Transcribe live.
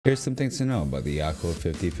Here's some things to know about the Yakuō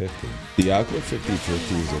 50/50. The Yakuō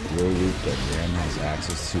 50/50 is a throw loop that Ram has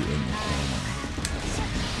access to in the corner.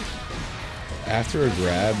 After a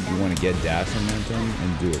grab, you want to get dash momentum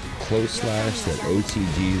and do a close slash that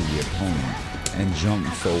OTGs the opponent and jump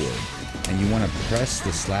forward. And you want to press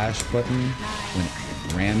the slash button when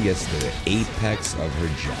Ram gets to the apex of her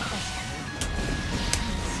jump.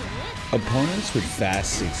 Opponents with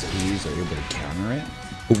fast 6Ps are able to counter it,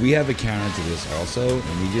 but we have a counter to this also,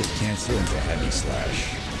 and we just cancel into heavy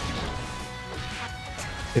slash.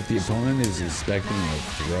 If the opponent is expecting a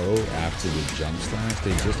throw after the jump slash,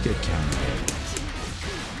 they just get counter hit.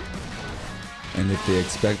 And if they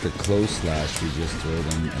expect a close slash, we just throw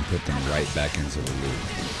them and put them right back into the loop.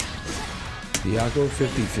 The Yakuō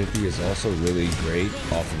 50/50 is also really great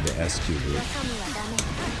off of the SQ loop.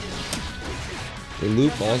 The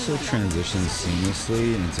loop also transitions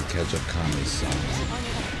seamlessly into catch-up Kami-sama.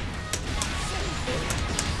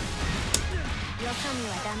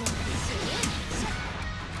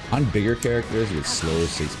 On bigger characters with slower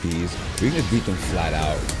 6Ps, we can beat them flat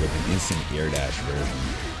out with an instant air dash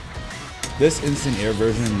version. This instant air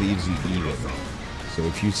version leaves you even, so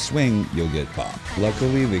if you swing, you'll get popped.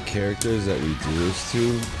 Luckily, the characters that we do this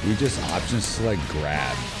to, we just option select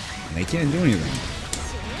grab, and they can't do anything.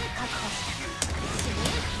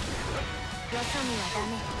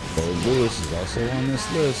 Gold Lewis is also on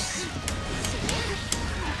this list.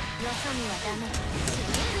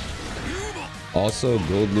 Also,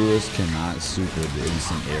 Gold Lewis cannot super the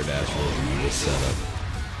instant air dash version of this setup.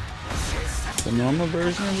 The normal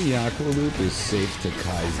version of the Yakuō loop is safe to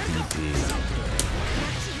Kai's DP.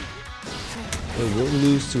 It will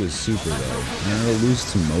lose to his super though, and it'll lose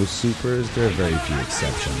to most supers. There are very few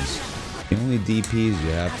exceptions. The only DPs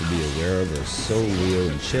you have to be aware of are Soul, Leo,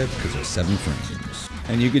 and Chip because they're 7 frames.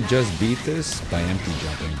 And you could just beat this by empty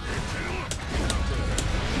jumping.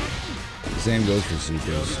 The same goes for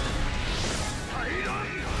supers.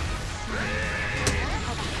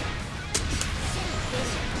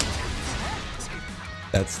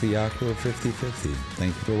 That's the Yakuō 50/50.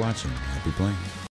 Thank you for watching. Happy playing.